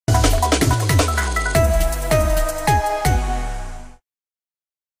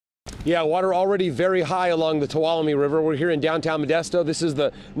Yeah, water already very high along the Tuolumne River. We're here in downtown Modesto. This is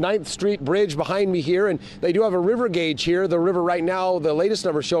the 9th Street Bridge behind me here, and they do have a river gauge here. The river right now, the latest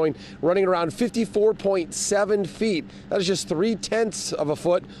number showing running around 54.7 feet. That is just 3/10 of a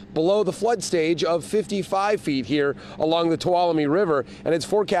foot below the flood stage of 55 feet here along the Tuolumne River, and it's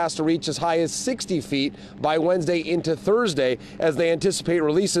forecast to reach as high as 60 feet by Wednesday into Thursday as they anticipate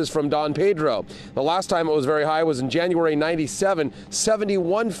releases from Don Pedro. The last time it was very high was in January '97,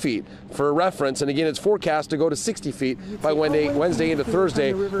 71 feet. For reference, and again, it's forecast to go to 60 feet by Wednesday into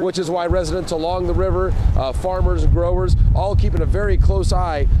Thursday, which is why residents along the river, farmers and growers, all keeping a very close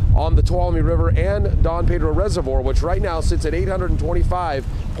eye on the Tuolumne River and Don Pedro Reservoir, which right now sits at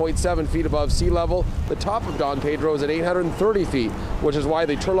 825.7 feet above sea level. The top of Don Pedro is at 830 feet, which is why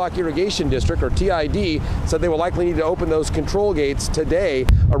the Turlock Irrigation District, or TID, said they will likely need to open those control gates today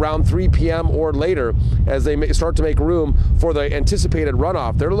around 3 p.m. or later as they start to make room for the anticipated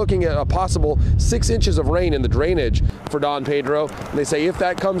runoff. They're looking at a possible 6 inches of rain in the drainage for Don Pedro. And they say if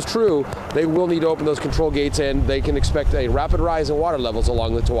that comes true, they will need to open those control gates and they can expect a rapid rise in water levels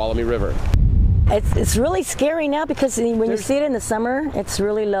along the Tuolumne River. It's really scary now because when you see it in the summer, it's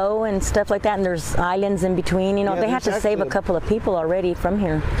really low and stuff like that, and there's islands in between. You know, they have to save a couple of people already from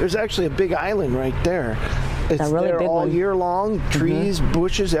here. There's actually a big island right there. It's really there big all one. year long. Trees,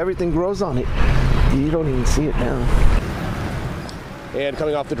 bushes, everything grows on it. You don't even see it now. And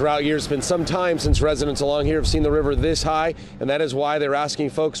coming off the drought year, it's been some time since residents along here have seen the river this high, and that is why they're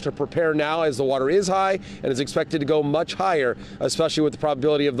asking folks to prepare now as the water is high and is expected to go much higher, especially with the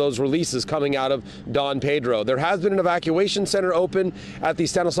probability of those releases coming out of Don Pedro. There has been an evacuation center open at the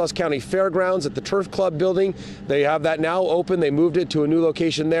Stanislaus County Fairgrounds at the Turf Club building. They have that now open. They moved it to a new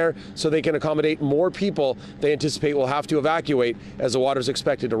location there so they can accommodate more people they anticipate will have to evacuate as the water is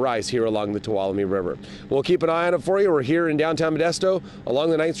expected to rise here along the Tuolumne River. We'll keep an eye on it for you. We're here in downtown Modesto along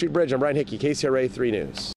the 9th Street Bridge. I'm Brian Hickey, KCRA 3 News.